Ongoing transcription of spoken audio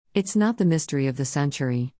It's not the mystery of the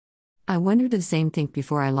century. I wondered the same thing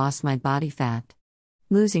before I lost my body fat.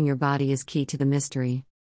 Losing your body is key to the mystery.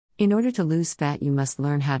 In order to lose fat, you must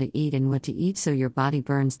learn how to eat and what to eat so your body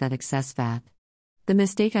burns that excess fat. The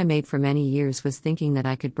mistake I made for many years was thinking that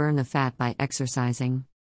I could burn the fat by exercising.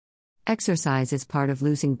 Exercise is part of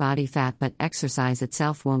losing body fat, but exercise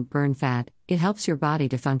itself won't burn fat, it helps your body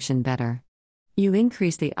to function better. You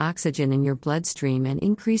increase the oxygen in your bloodstream and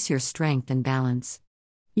increase your strength and balance.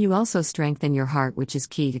 You also strengthen your heart, which is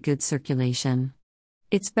key to good circulation.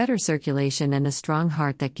 It's better circulation and a strong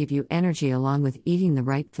heart that give you energy along with eating the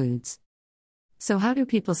right foods. So how do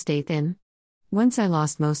people stay thin? Once I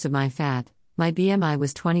lost most of my fat, my BMI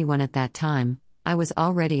was 21 at that time, I was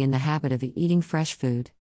already in the habit of eating fresh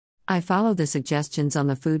food. I followed the suggestions on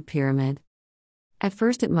the food pyramid. At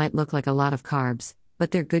first it might look like a lot of carbs,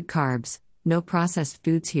 but they're good carbs, no processed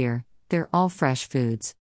foods here, they're all fresh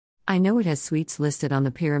foods. I know it has sweets listed on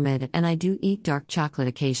the pyramid and I do eat dark chocolate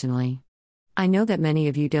occasionally. I know that many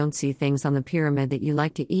of you don't see things on the pyramid that you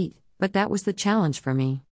like to eat, but that was the challenge for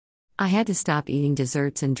me. I had to stop eating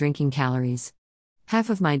desserts and drinking calories. Half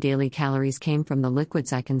of my daily calories came from the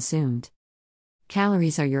liquids I consumed.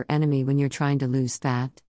 Calories are your enemy when you're trying to lose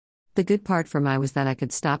fat. The good part for me was that I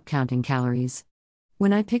could stop counting calories.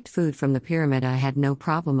 When I picked food from the pyramid, I had no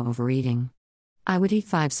problem overeating. I would eat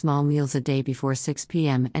 5 small meals a day before 6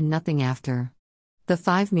 p.m. and nothing after. The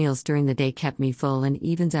 5 meals during the day kept me full and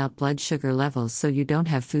evens out blood sugar levels so you don't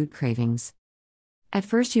have food cravings. At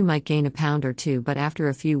first you might gain a pound or two, but after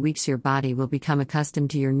a few weeks your body will become accustomed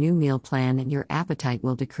to your new meal plan and your appetite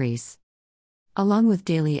will decrease. Along with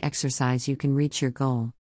daily exercise you can reach your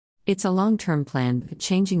goal. It's a long-term plan, but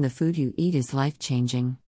changing the food you eat is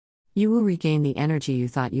life-changing. You will regain the energy you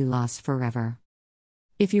thought you lost forever.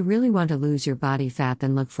 If you really want to lose your body fat,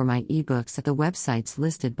 then look for my ebooks at the websites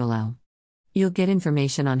listed below. You'll get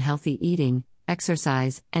information on healthy eating,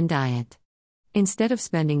 exercise, and diet. Instead of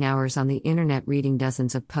spending hours on the internet reading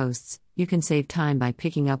dozens of posts, you can save time by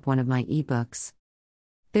picking up one of my ebooks.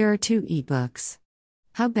 There are 2 ebooks.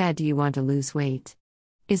 How Bad Do You Want to Lose Weight?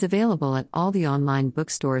 Is available at all the online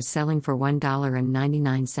bookstores selling for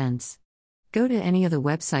 $1.99. Go to any of the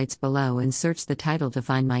websites below and search the title to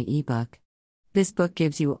find my ebook. This book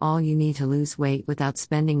gives you all you need to lose weight without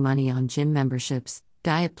spending money on gym memberships,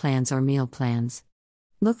 diet plans, or meal plans.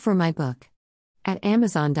 Look for my book at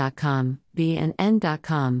Amazon.com,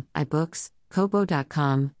 BNN.com, iBooks,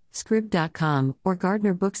 Kobo.com, Scribd.com, or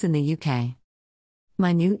Gardner Books in the UK.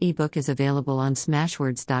 My new ebook is available on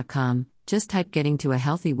Smashwords.com. Just type "Getting to a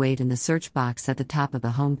Healthy Weight" in the search box at the top of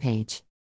the homepage.